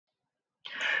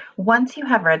Once you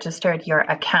have registered your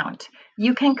account,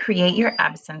 you can create your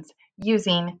absence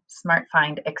using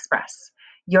SmartFind Express.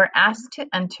 You're asked to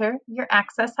enter your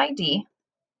Access ID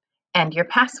and your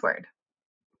password,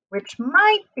 which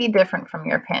might be different from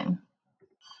your PIN.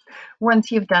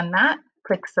 Once you've done that,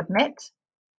 click Submit,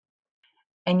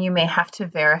 and you may have to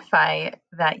verify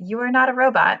that you are not a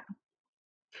robot.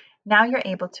 Now you're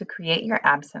able to create your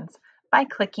absence by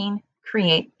clicking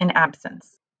Create an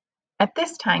Absence. At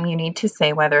this time, you need to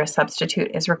say whether a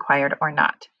substitute is required or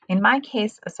not. In my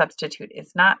case, a substitute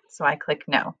is not, so I click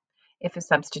No. If a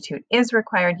substitute is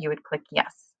required, you would click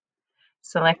Yes.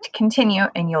 Select Continue,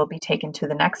 and you'll be taken to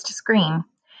the next screen,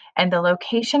 and the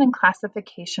location and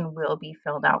classification will be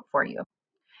filled out for you.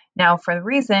 Now, for the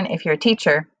reason, if you're a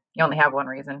teacher, you only have one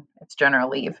reason, it's general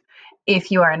leave.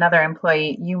 If you are another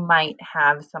employee, you might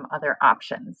have some other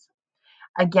options.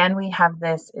 Again, we have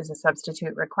this is a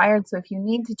substitute required, so if you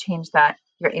need to change that,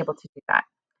 you're able to do that.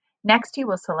 Next, you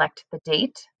will select the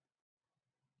date.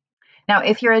 Now,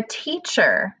 if you're a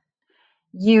teacher,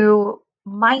 you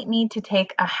might need to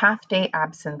take a half-day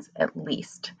absence at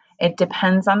least. It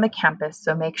depends on the campus,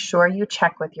 so make sure you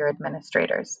check with your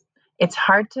administrators. It's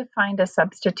hard to find a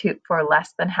substitute for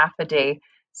less than half a day,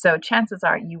 so chances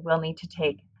are you will need to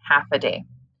take half a day.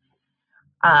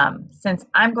 Since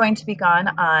I'm going to be gone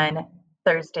on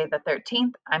Thursday the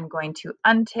 13th, I'm going to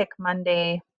untick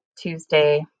Monday,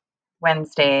 Tuesday,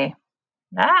 Wednesday,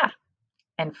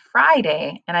 and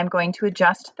Friday, and I'm going to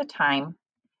adjust the time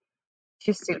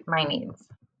to suit my needs.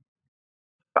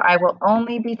 So I will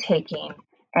only be taking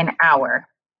an hour.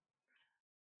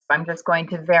 So I'm just going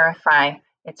to verify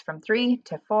it's from 3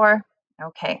 to 4.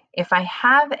 Okay, if I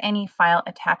have any file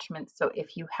attachments, so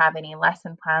if you have any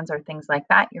lesson plans or things like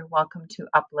that, you're welcome to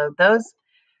upload those.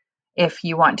 If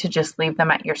you want to just leave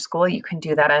them at your school, you can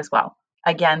do that as well.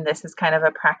 Again, this is kind of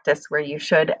a practice where you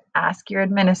should ask your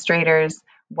administrators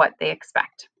what they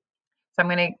expect. So I'm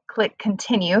going to click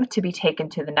Continue to be taken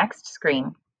to the next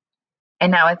screen.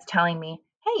 And now it's telling me,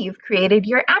 hey, you've created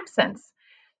your absence.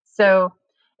 So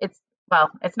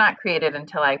it's not created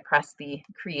until I press the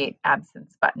Create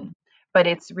Absence button, but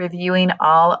it's reviewing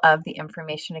all of the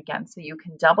information again. So you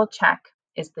can double check,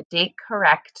 is the date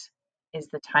correct? Is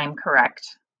the time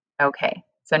correct? Okay,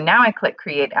 so now I click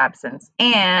Create Absence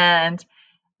and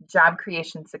job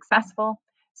creation successful,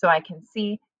 so I can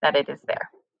see that it is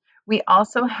there. We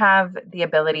also have the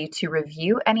ability to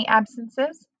review any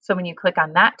absences. So when you click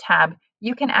on that tab,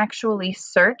 you can actually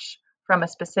search from a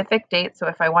specific date. So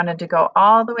if I wanted to go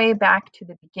all the way back to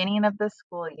the beginning of the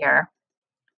school year,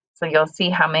 so you'll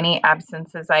see how many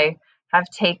absences I have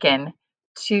taken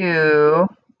to,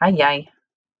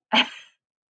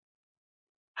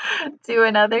 to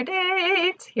another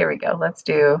date. Here we go. Let's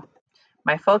do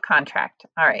my full contract.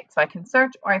 All right, so I can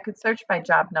search, or I could search by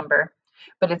job number,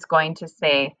 but it's going to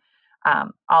say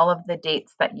all of the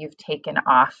dates that you've taken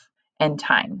off and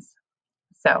times.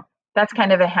 So that's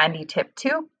kind of a handy tip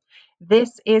too.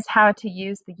 This is how to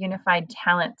use the Unified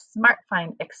Talent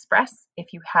SmartFind Express.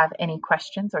 If you have any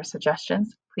questions or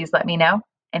suggestions, please let me know,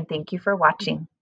 and thank you for watching.